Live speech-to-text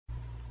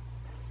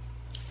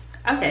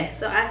Okay,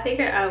 so I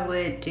figured I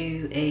would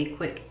do a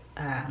quick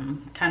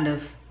kind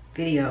of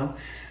video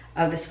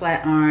of this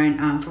flat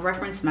iron. For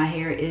reference, my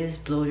hair is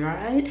blow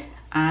dried.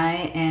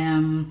 I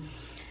am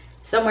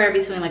somewhere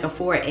between like a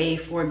 4A,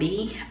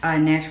 4B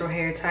natural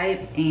hair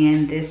type,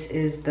 and this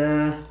is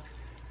the,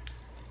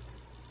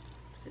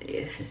 let's see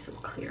if this will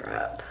clear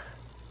up,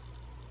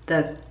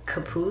 the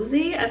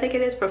KIPOZI, I think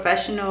it is,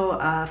 professional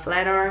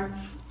flat iron.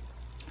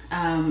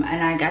 And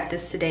I got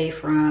this today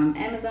from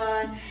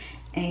Amazon,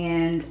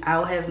 and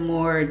I'll have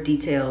more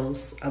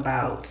details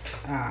about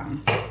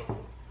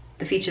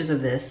the features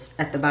of this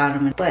at the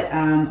bottom. But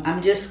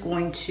I'm just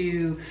going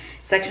to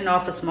section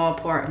off a small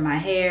part of my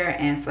hair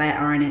and flat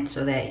iron it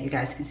so that you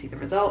guys can see the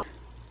result.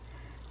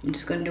 I'm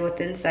just going to do a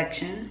thin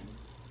section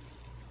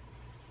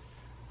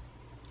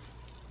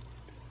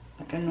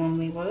like I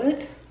normally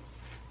would.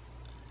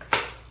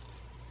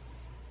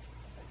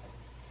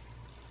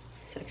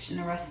 Section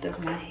the rest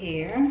of my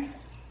hair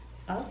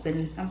up,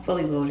 and I'm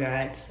fully blow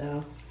dried,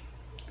 so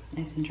it's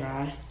nice and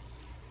dry.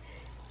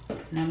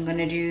 And I'm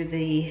gonna do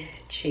the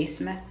chase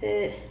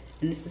method,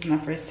 and this is my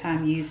first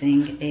time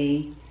using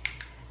a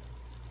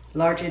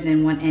larger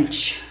than 1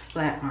 inch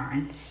flat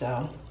iron,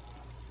 so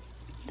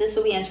this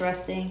will be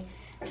interesting.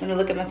 I'm gonna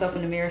look at myself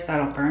in the mirror so I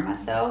don't burn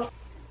myself.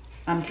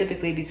 I'm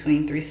typically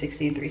between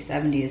 360 and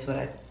 370 is what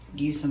I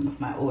use some of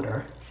my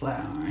older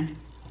flat iron.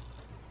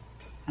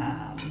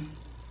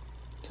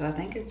 So I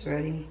think it's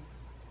ready.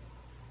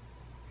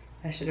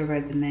 I should have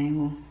read the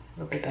manual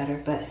a little bit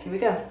better, but here we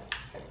go.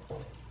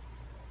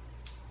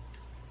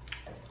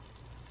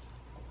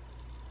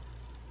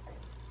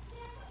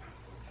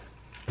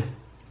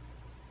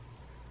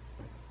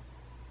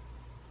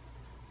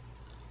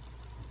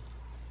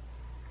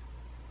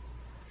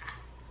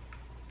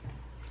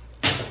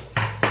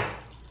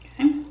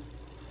 Okay.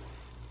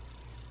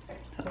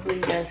 Hopefully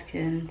you guys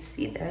can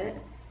see that.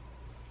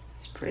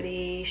 It's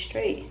pretty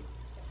straight.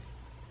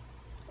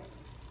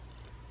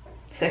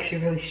 It's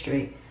actually really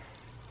straight.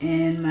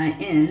 And my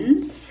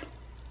ends,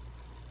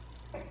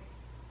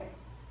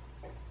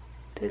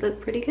 they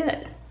look pretty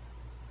good.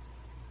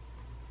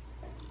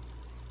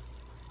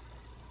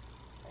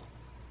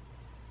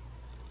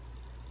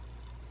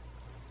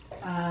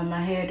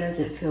 My hair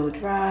doesn't feel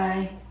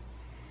dry.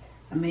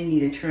 I may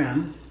need a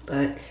trim,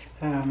 but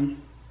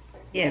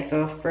yeah,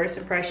 so first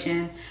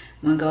impression,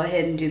 I'm gonna go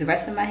ahead and do the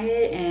rest of my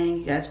head, and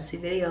you guys will see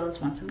videos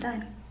once I'm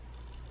done.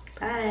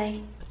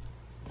 Bye.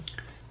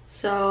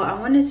 So I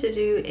wanted to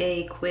do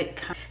a quick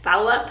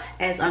follow-up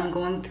as I'm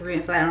going through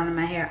and flat ironing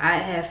my hair. I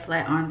have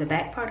flat ironed the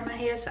back part of my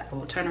hair, so I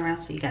will turn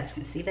around so you guys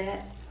can see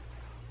that.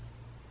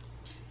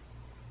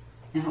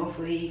 And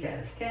hopefully you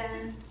guys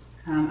can.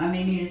 I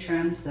may need a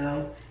trim,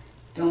 so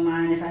don't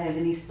mind if I have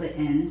any split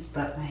ends,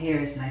 but my hair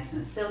is nice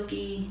and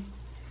silky.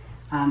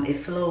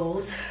 It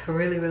flows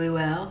really, really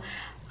well.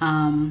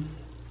 And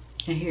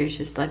here's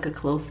just like a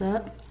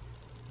close-up.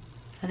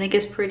 I think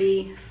it's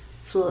pretty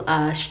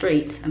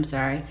straight, I'm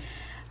sorry.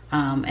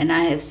 And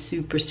I have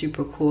super,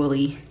 super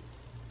coily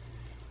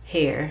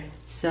hair.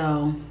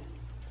 So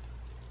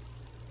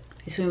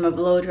between my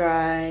blow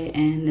dry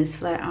and this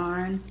flat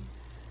iron,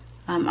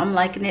 I'm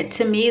liking it.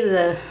 To me,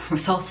 the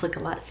results look a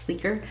lot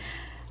sleeker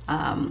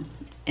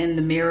in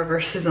the mirror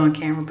versus on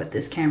camera, but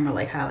this camera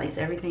like highlights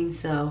everything.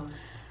 So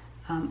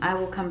I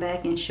will come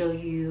back and show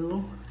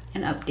you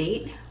an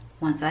update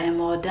once I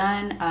am all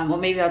done. Or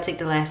maybe I'll take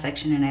the last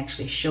section and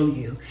actually show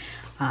you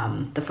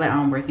the flat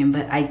iron working.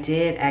 But I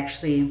did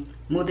actually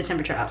move the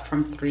temperature up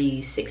from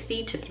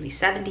 360 to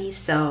 370.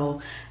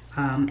 So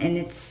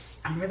and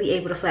I'm really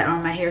able to flat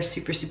iron my hair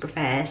super, super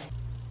fast.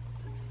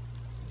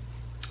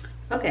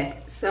 Okay,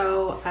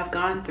 so I've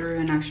gone through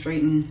and I've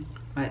straightened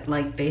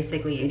like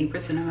basically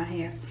 80% of my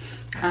hair.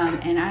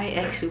 And I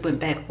actually went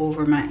back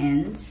over my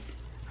ends.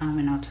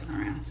 And I'll turn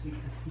around so you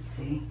guys can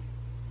see.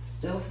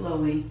 Still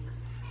flowing.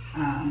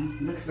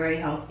 Looks very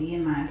healthy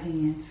in my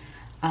opinion.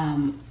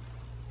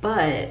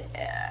 But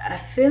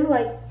I feel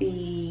like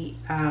the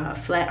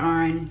flat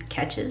iron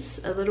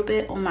catches a little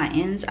bit on my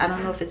ends. I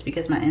don't know if it's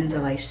because my ends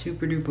are like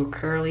super duper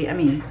curly. I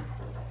mean,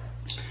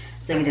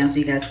 take it down so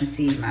you guys can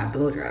see my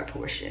blow dry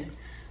portion.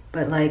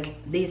 But like,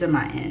 these are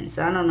my ends.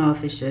 So I don't know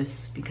if it's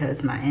just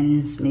because my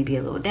ends may be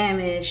a little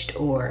damaged,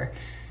 or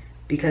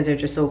because they're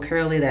just so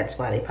curly, that's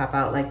why they pop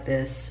out like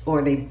this,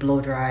 or they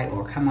blow dry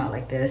or come out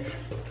like this.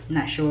 I'm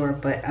not sure,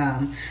 but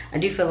I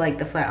do feel like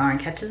the flat iron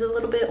catches a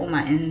little bit on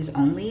my ends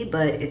only,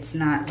 but it's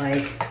not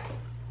like,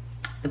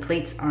 the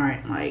plates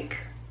aren't like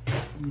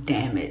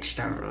damaged.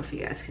 I don't know if you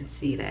guys can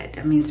see that.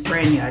 I mean, it's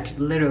brand new. I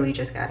literally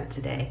just got it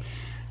today.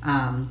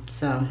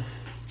 So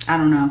I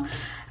don't know.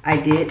 I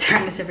did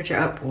turn the temperature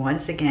up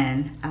once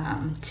again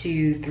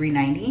to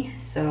 390.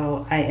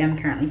 So I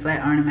am currently flat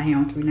ironing my hair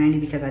on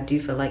 390 because I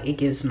do feel like it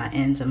gives my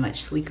ends a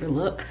much sleeker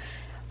look.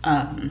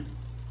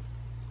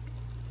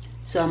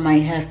 So I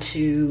might have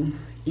to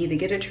either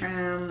get a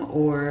trim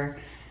or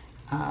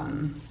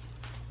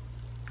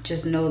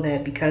just know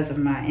that because of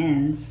my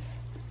ends,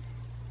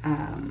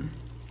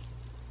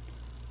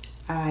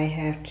 I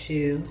have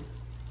to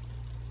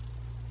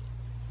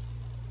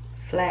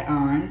flat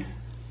iron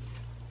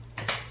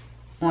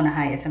on a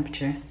higher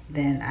temperature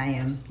than I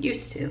am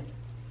used to.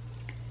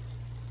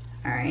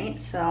 All right,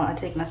 so I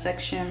take my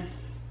section.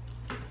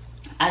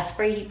 I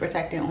spray heat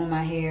protectant on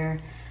my hair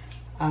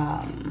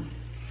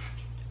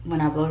when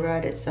I blow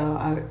dried it, so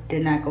I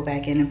did not go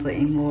back in and put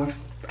any more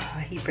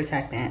heat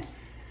protectant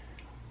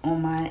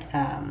on my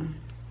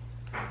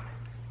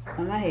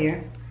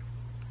hair.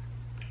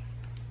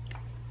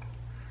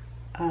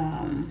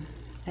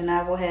 And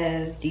I will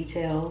have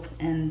details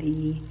in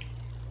the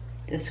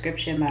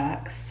description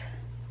box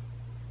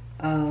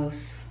of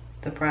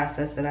the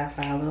process that I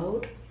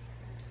followed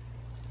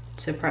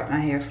to prep my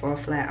hair for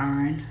a flat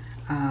iron.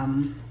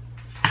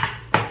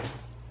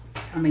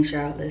 I'll make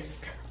sure I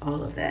list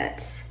all of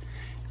that.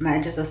 My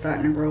edges are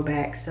starting to grow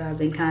back, so I've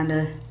been kind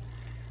of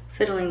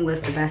fiddling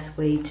with the best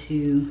way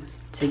to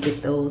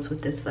get those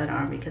with this flat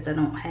iron, because I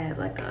don't have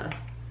like a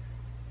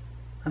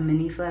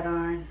mini flat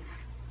iron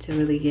to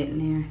really get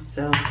in there.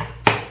 So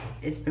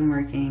it's been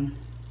working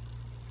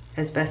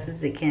as best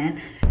as it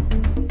can.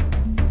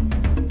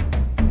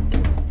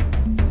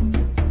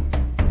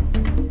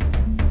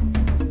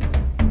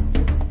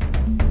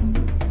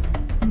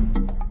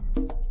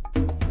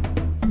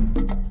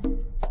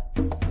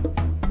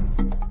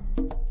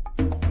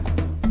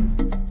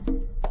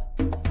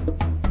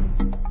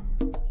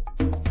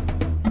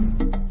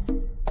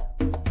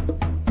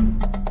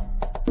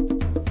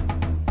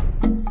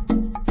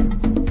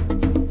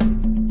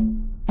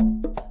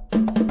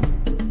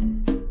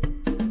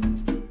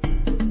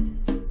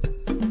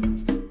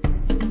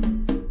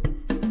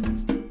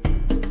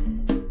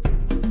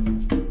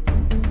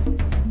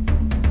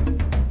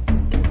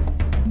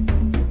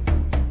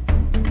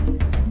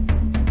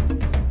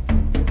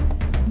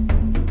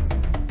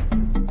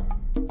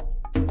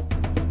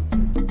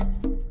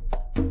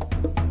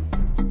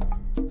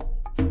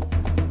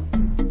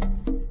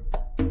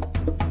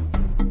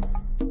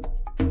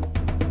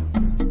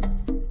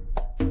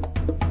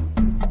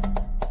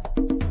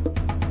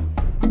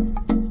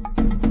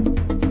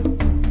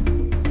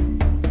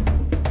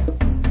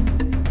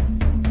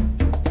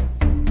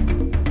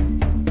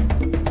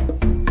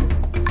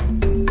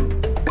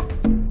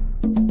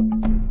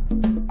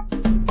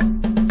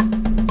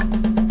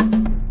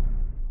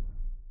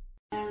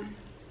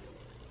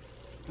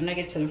 When I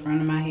get to the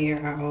front of my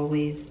hair, I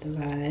always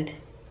divide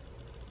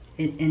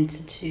it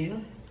into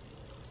two.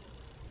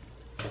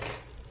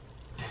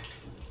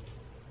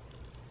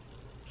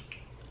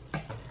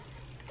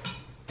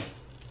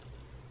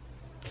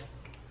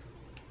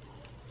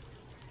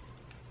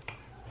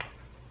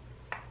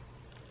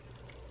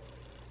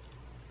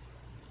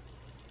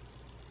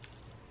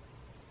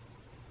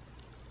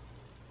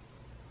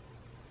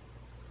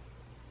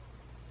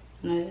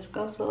 And I just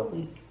go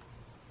slowly.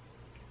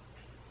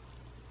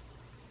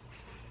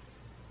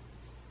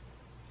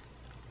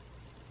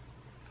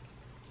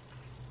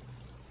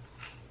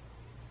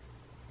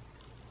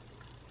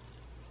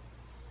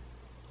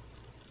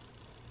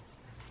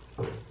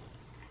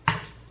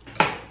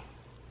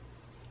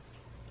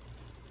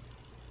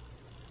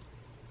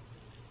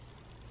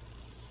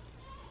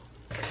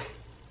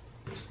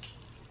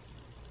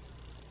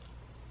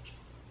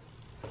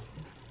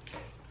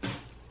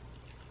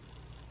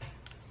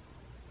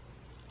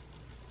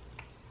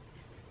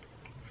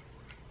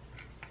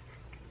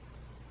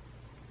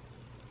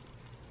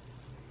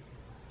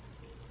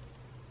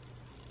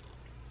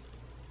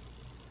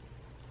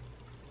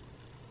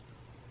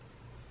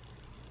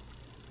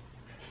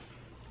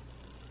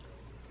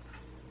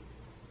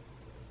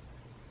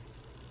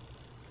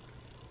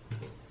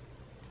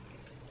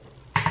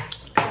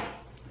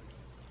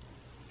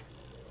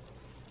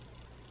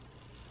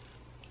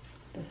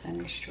 The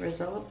finished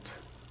result.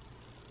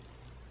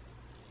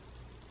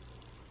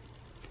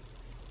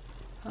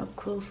 Up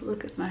close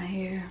look at my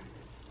hair.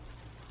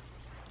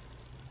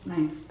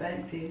 Nice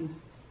back view.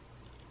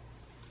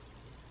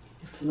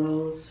 It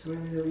flows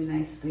really, really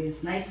nicely.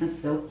 It's nice and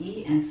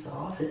silky and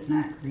soft. It's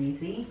not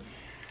greasy.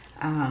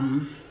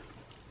 I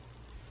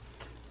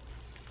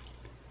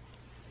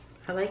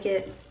like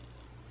it.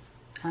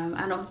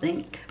 I don't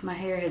think my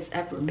hair has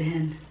ever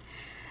been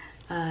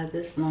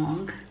this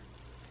long,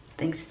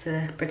 thanks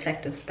to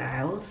Protective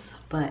Styles.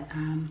 But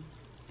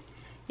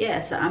yeah,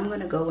 so I'm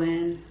gonna go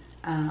in.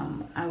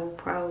 I will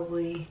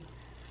probably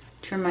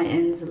trim my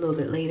ends a little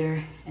bit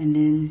later and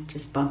then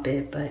just bump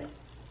it, but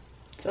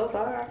so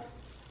far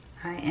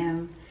I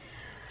am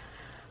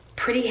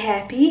pretty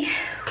happy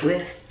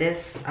with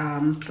this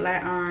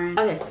flat iron.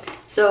 Okay,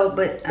 so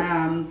but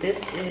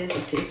this is,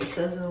 let's see if it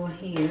says it on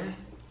here.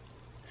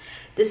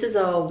 This is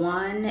a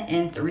 1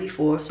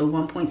 3/4, so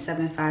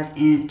 1.75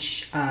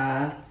 inch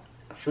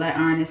flat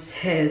iron. It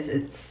says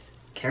it's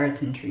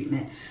keratin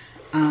treatment,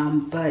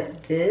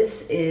 but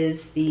this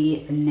is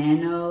the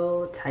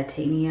Nano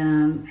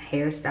titanium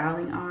hair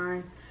styling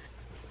iron.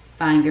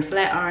 Find your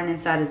flat iron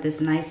inside of this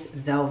nice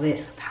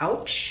velvet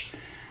pouch.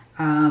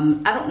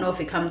 I don't know if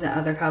it comes in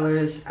other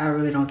colors. I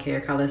really don't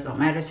care. Colors don't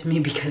matter to me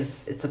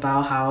because it's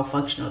about how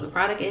functional the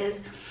product is.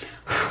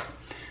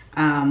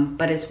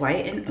 But it's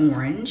white and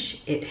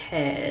orange. It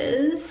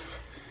has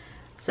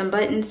some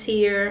buttons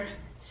here.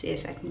 See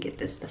if I can get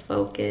this to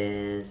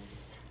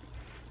focus.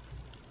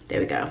 There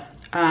we go.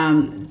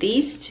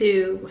 These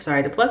two,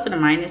 sorry, the plus and the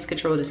minus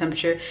control the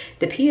temperature.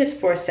 The P is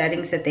for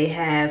settings that they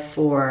have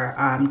for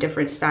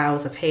different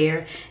styles of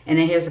hair. And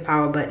then here's the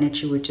power button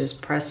that you would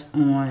just press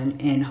on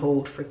and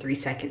hold for 3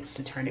 seconds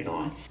to turn it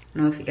on. I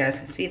don't know if you guys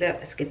can see that.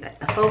 Let's get that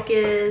to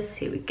focus.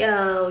 Here we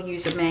go,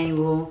 user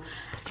manual.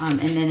 And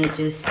then it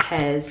just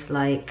has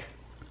like,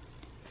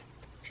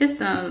 just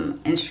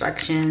some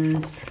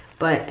instructions.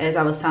 But as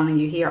I was telling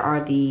you, here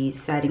are the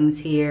settings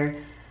here.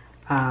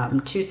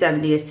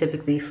 270 is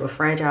typically for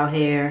fragile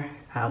hair,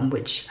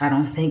 which I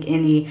don't think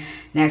any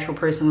natural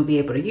person would be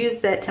able to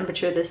use that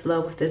temperature this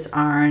low with this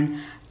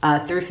iron.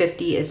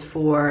 350 is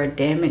for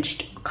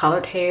damaged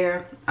colored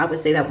hair. I would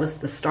say that was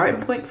the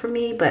starting point for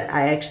me, but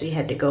I actually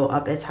had to go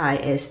up as high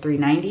as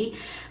 390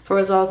 for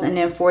results. And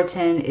then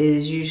 410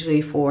 is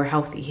usually for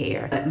healthy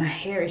hair. But my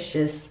hair is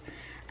just,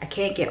 I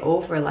can't get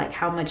over like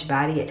how much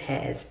body it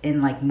has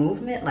in like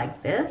movement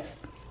like this.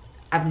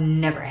 I've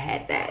never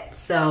had that.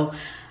 So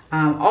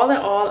all in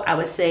all, I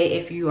would say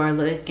if you are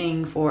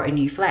looking for a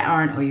new flat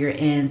iron or you're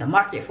in the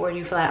market for a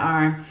new flat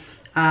iron,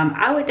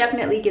 I would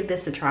definitely give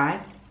this a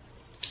try.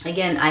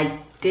 Again, I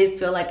did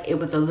feel like it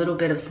was a little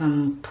bit of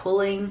some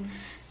pulling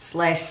 /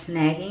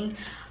 snagging,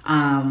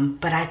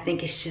 but I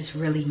think it's just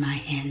really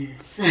my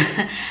ends.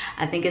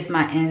 I think it's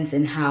my ends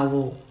and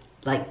how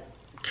like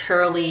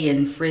curly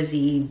and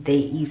frizzy they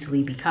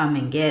easily become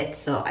and get.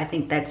 So I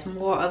think that's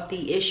more of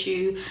the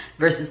issue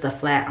versus the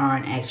flat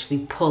iron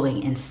actually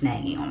pulling and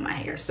snagging on my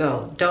hair.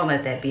 So don't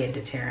let that be a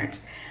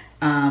deterrent.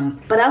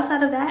 But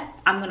outside of that,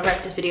 I'm gonna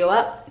wrap this video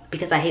up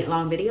because I hate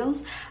long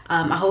videos.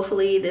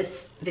 Hopefully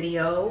this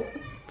video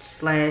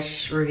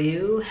 /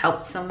 review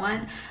helped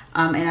someone,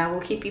 and I will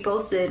keep you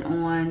posted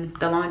on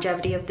the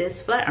longevity of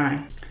this flat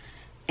iron.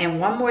 And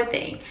one more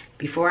thing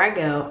before I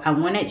go, I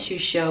wanted to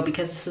show,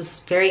 because this was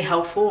very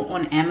helpful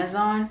on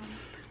Amazon,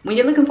 when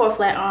you're looking for a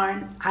flat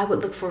iron, I would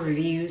look for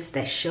reviews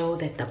that show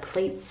that the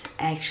plates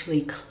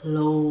actually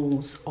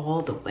close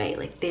all the way.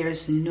 Like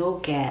there's no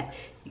gap.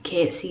 You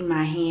can't see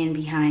my hand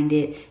behind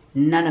it,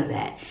 none of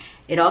that.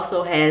 It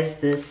also has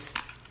this,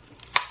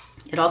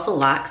 it also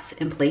locks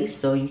in place,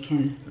 so you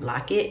can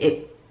lock it.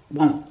 It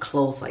won't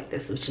close like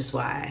this, which is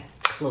why I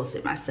closed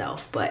it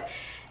myself. But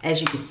as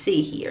you can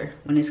see here,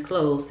 when it's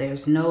closed,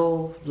 there's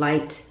no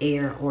light,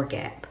 air, or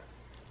gap.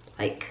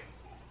 Like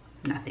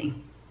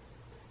nothing.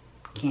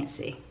 Can't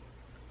see.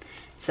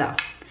 So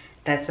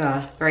that's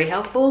very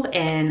helpful,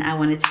 and I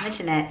wanted to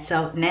mention that.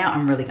 So now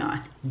I'm really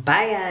gone.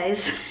 Bye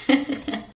guys.